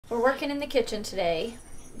We're working in the kitchen today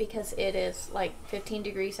because it is like 15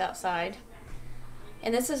 degrees outside.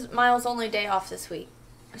 And this is Miles' only day off this week.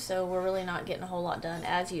 So we're really not getting a whole lot done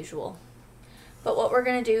as usual. But what we're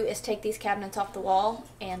going to do is take these cabinets off the wall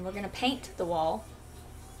and we're going to paint the wall.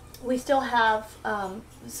 We still have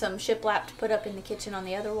some shiplap to put up in the kitchen on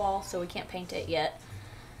the other wall, so we can't paint it yet.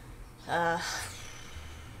 But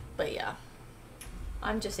yeah,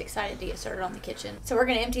 I'm just excited to get started on the kitchen. So we're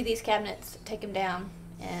going to empty these cabinets, take them down,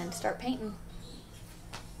 and start painting.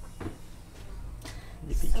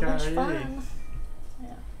 So much fun. Yeah.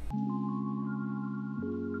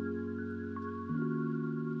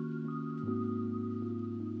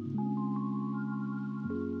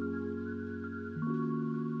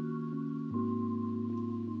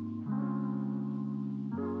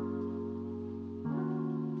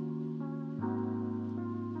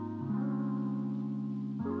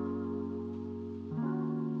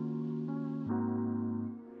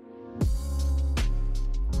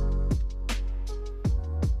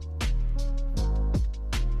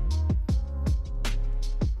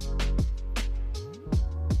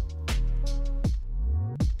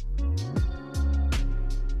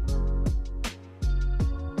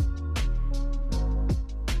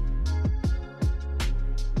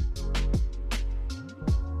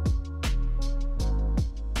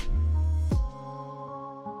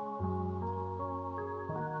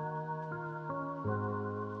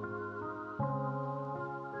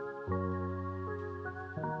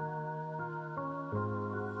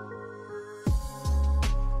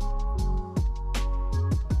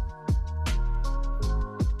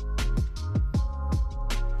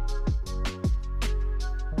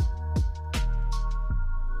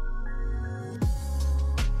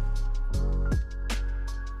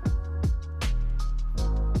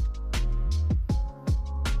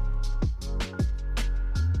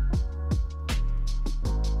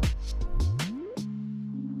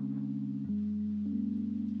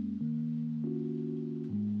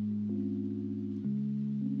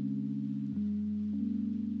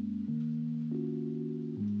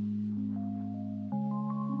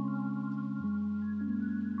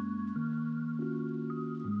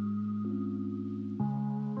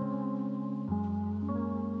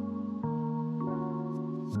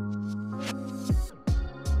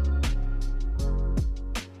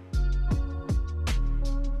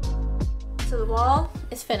 So the wall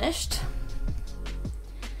is finished,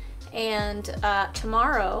 and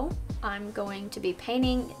tomorrow I'm going to be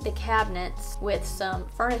painting the cabinets with some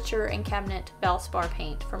furniture and cabinet Valspar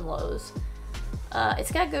paint from Lowe's.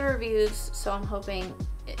 It's got good reviews, so I'm hoping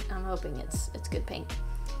it's good paint.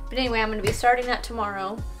 But anyway, I'm going to be starting that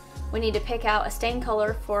tomorrow. We need to pick out a stain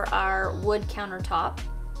color for our wood countertop,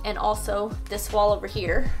 and also this wall over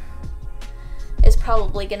here is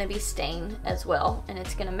probably going to be stained as well, and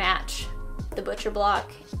it's going to match the butcher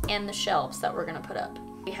block and the shelves that we're going to put up.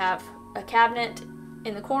 We have a cabinet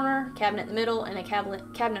in the corner, cabinet in the middle, and a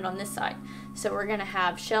cabinet on this side. So we're going to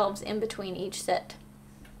have shelves in between each set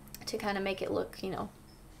to kind of make it look, you know,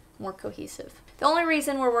 more cohesive. The only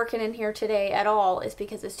reason we're working in here today at all is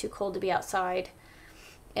because it's too cold to be outside,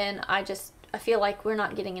 and I feel like we're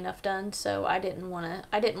not getting enough done, so I didn't want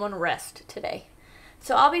to rest today.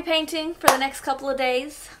 So I'll be painting for the next couple of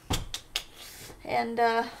days, and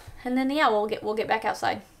then yeah, we'll get back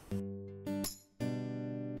outside.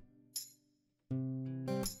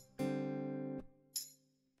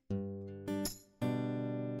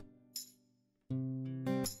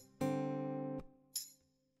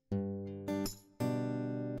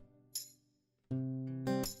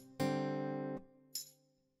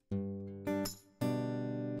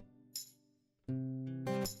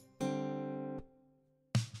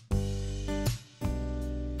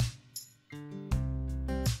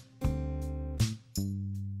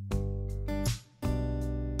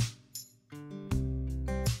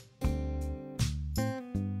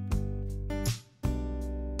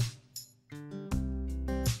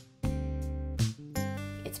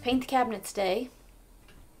 It's paint the cabinets day.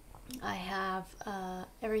 I have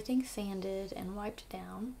everything sanded and wiped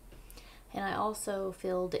down, and I also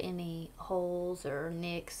filled any holes or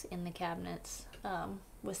nicks in the cabinets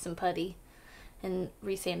with some putty and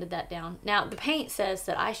resanded that down. Now the paint says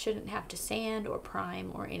that I shouldn't have to sand or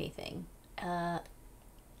prime or anything. I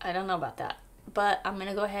don't know about that, but I'm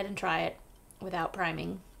gonna go ahead and try it without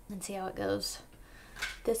priming and see how it goes.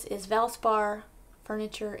 This is Valspar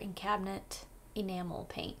Furniture and Cabinet Enamel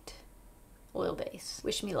Paint, oil base.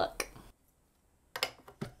 Wish me luck.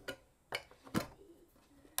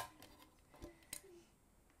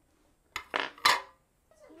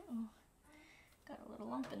 Got a little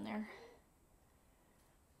lump in there.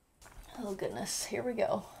 Oh goodness, here we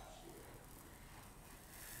go.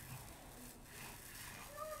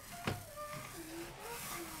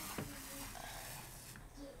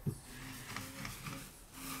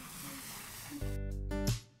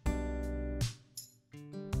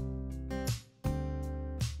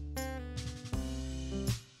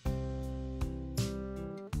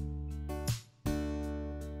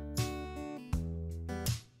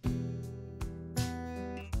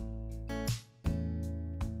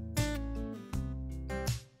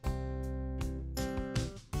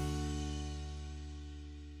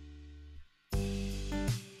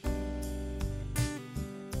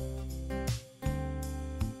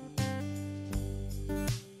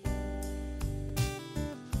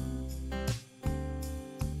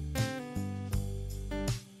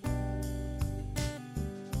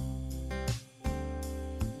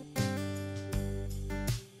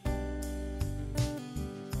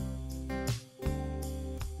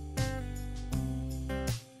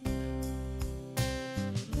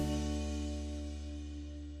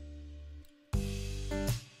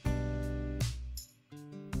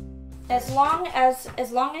 As long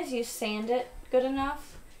as you sand it good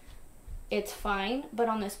enough, it's fine. But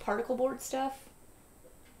on this particle board stuff,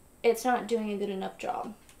 it's not doing a good enough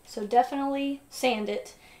job. So definitely sand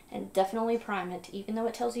it and definitely prime it, even though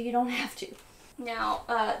it tells you you don't have to. Now,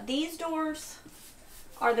 these doors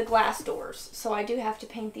are the glass doors, so I do have to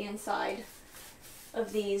paint the inside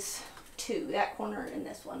of these two, that corner and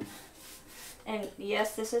this one. And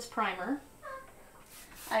yes, this is primer.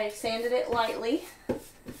 I sanded it lightly,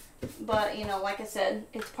 but you know, like I said,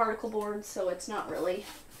 it's particle board, so it's not really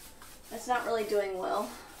doing well.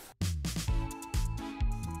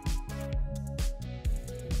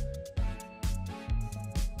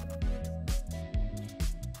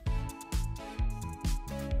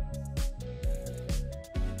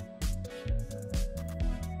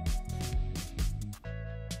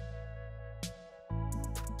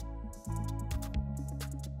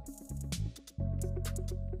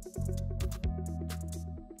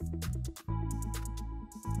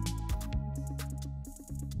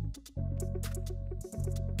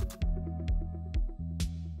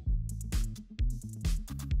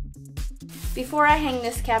 Before I hang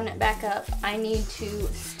this cabinet back up, I need to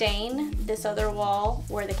stain this other wall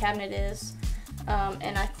where the cabinet is.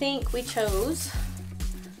 And I think we chose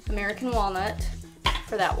American walnut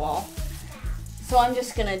for that wall. So I'm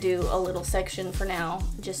just gonna do a little section for now,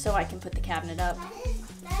 just so I can put the cabinet up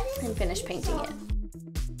and finish painting it.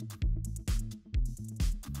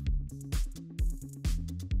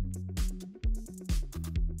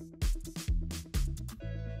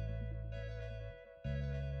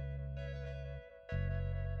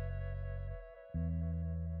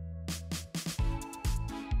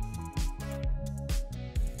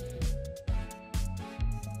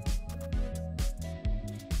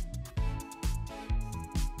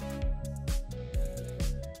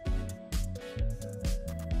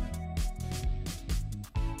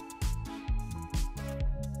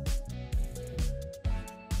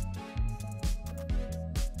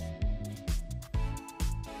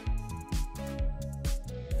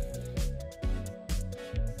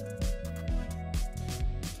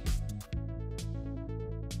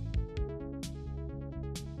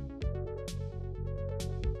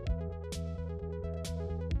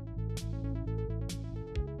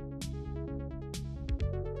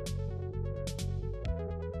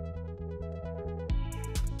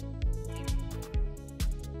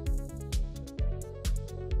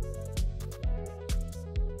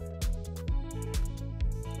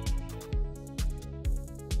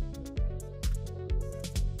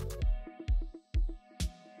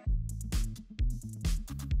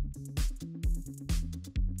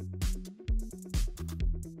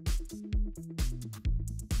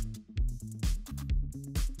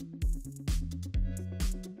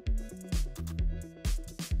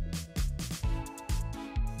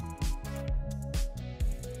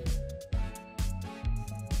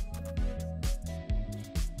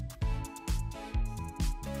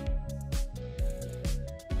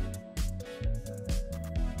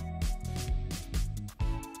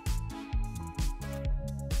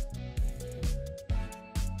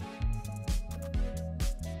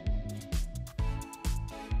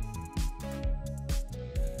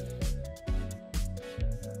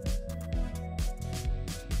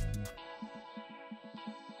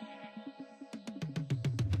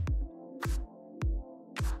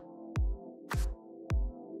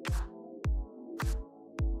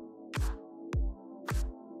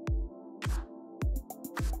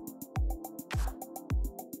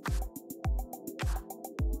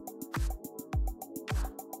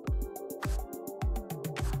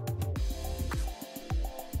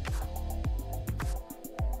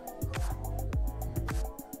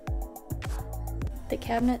 The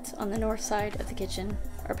cabinets on the north side of the kitchen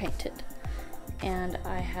are painted, and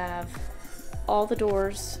I have all the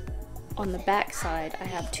doors on the back side. I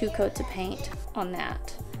have 2 coats of paint on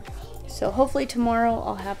that. So hopefully tomorrow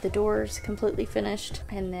I'll have the doors completely finished,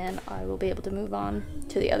 and then I will be able to move on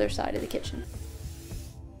to the other side of the kitchen.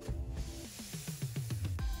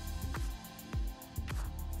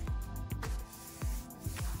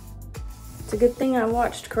 It's a good thing I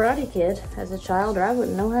watched Karate Kid as a child, or I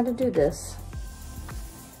wouldn't know how to do this.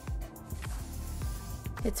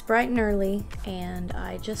 It's bright and early, and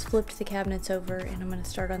I just flipped the cabinets over, and I'm going to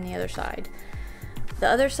start on the other side. The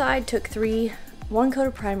other side took 1 coat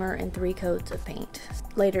of primer and 3 coats of paint.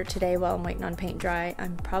 Later today, while I'm waiting on paint dry,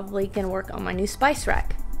 I'm probably going to work on my new spice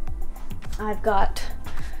rack. I've got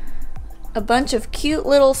a bunch of cute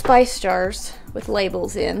little spice jars with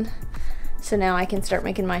labels in, so now I can start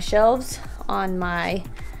making my shelves on my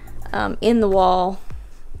in-the-wall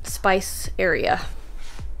spice area.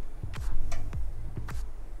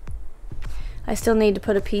 I still need to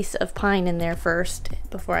put a piece of pine in there first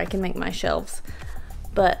before I can make my shelves.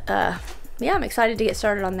 But yeah, I'm excited to get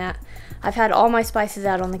started on that. I've had all my spices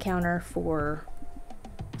out on the counter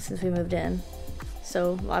since we moved in.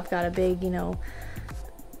 So I've got a big,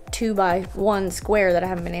 2x1 square that I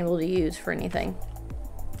haven't been able to use for anything.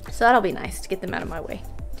 So that'll be nice to get them out of my way.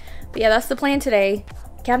 But yeah, that's the plan today.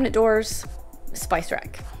 Cabinet doors, spice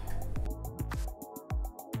rack.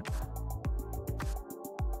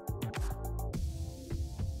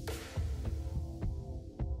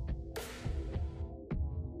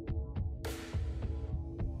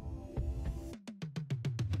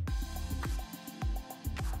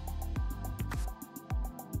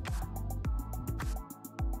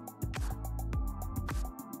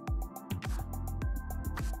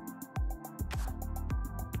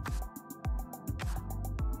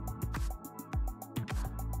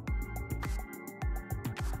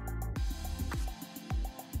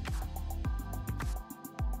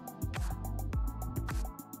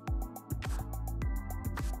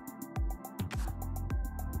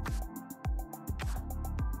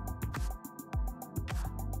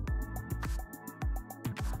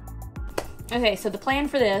 Okay, so the plan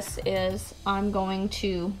for this is I'm going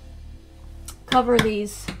to cover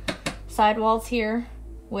these sidewalls here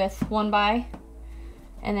with 1x,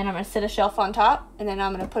 and then I'm going to sit a shelf on top, and then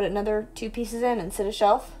I'm going to put another 2 pieces in and sit a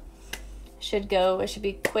shelf. It should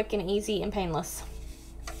be quick and easy and painless.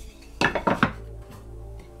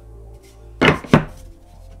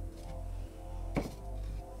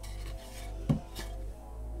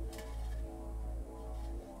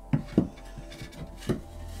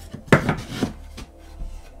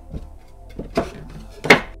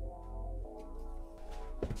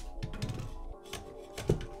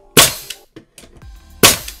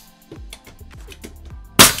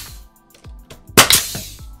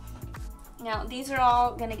 Now, these are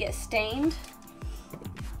all going to get stained.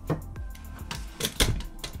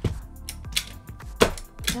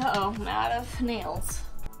 Uh-oh, I'm out of nails.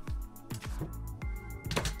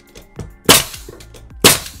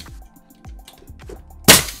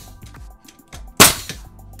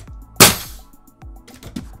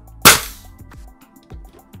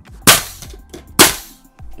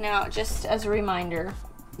 Now, just as a reminder,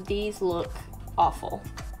 these look awful.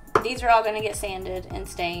 These are all going to get sanded and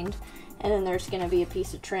stained. And then there's going to be a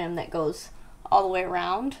piece of trim that goes all the way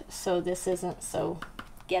around, so this isn't so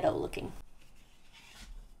ghetto looking.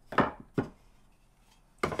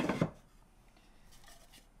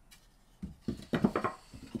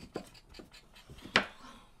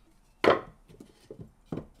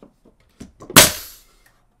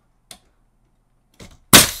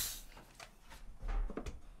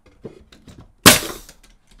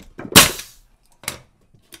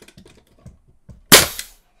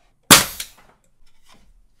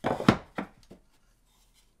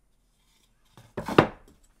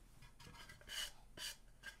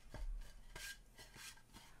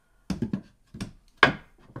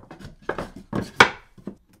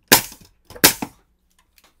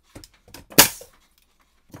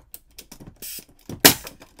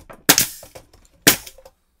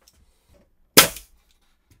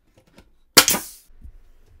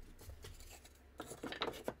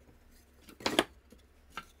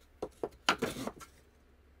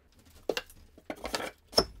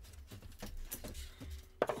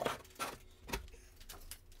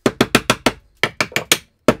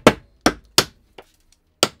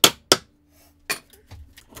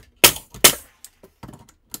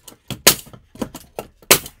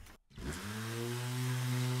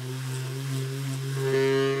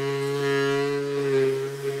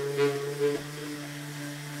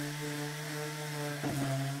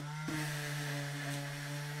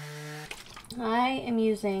 I am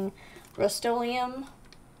using Rust-Oleum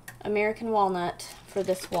American Walnut for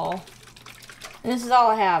this wall. And this is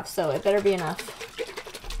all I have, so it better be enough.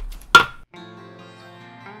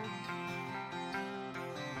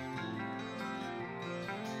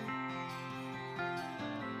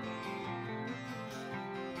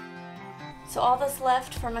 So all that's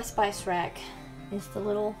left for my spice rack is the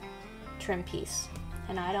little trim piece.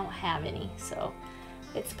 And I don't have any, so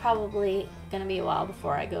it's probably gonna be a while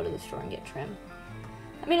before I go to the store and get trim.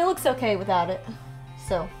 I mean, it looks okay without it,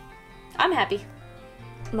 so I'm happy.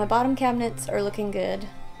 My bottom cabinets are looking good.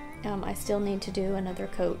 I still need to do another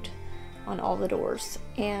coat on all the doors,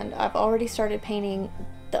 and I've already started painting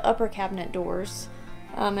the upper cabinet doors,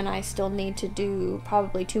 and I still need to do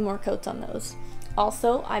probably 2 more coats on those.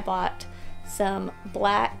 Also, I bought some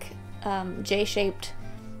black J-shaped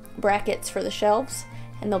brackets for the shelves,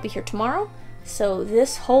 and they'll be here tomorrow. So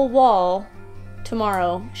this whole wall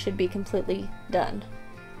tomorrow should be completely done.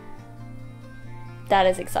 that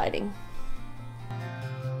is exciting.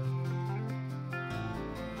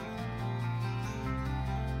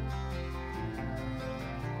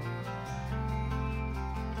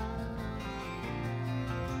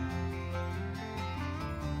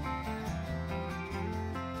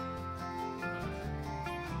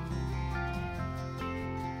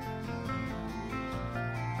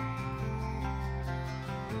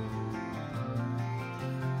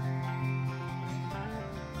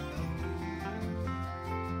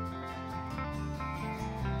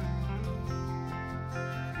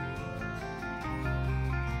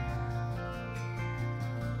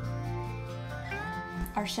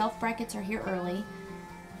 Our shelf brackets are here early,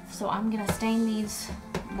 so I'm gonna stain these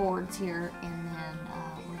boards here, and then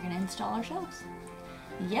we're gonna install our shelves.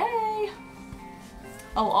 Yay!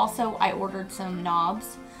 Oh, also I ordered some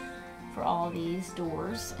knobs for all these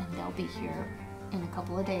doors, and they'll be here in a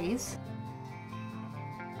couple of days.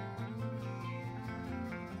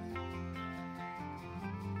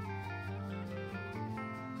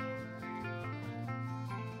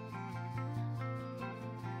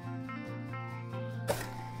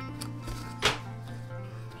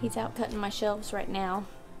 He's out cutting my shelves right now,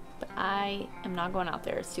 but I am not going out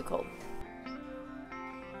there. It's too cold.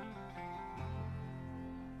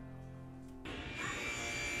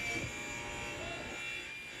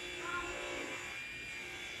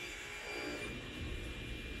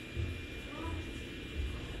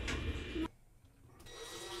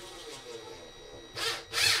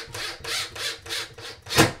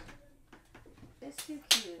 It's too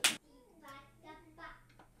cute.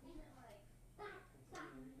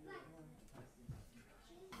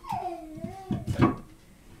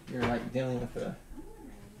 You're like dealing with a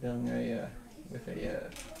I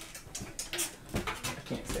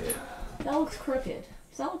can't say it. That looks crooked.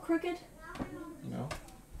 Does that look crooked? No.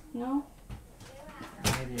 No?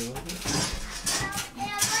 Maybe a little bit.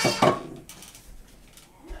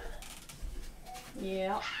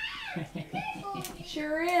 Yeah.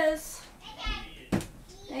 Sure is.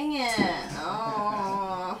 Dang it.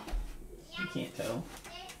 Oh. You can't tell.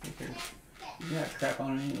 You got crap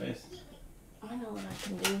on it anyways. I know what I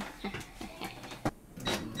can do.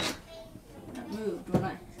 That moved when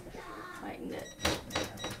I tightened it.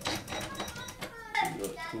 You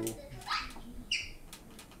look cool.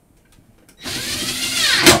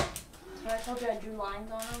 I told you I drew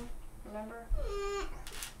lines on them, remember?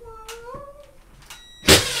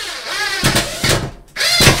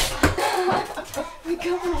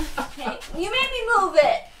 Come on. Hey, you made me move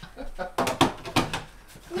it!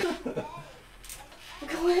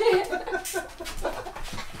 Go ahead.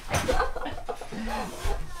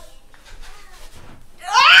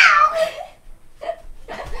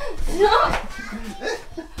 No!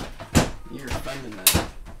 You're funding that.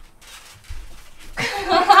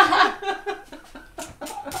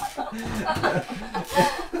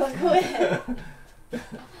 Go ahead.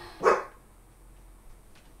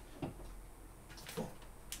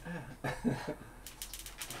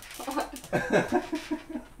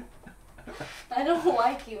 I don't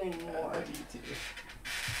like you anymore. I love you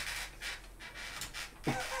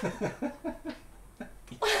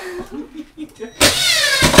too.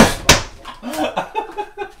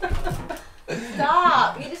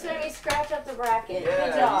 Stop! You just made me scratch up the bracket. Yeah,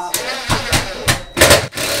 Good job.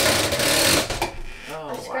 Oh,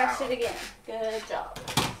 I scratched it again. Good job.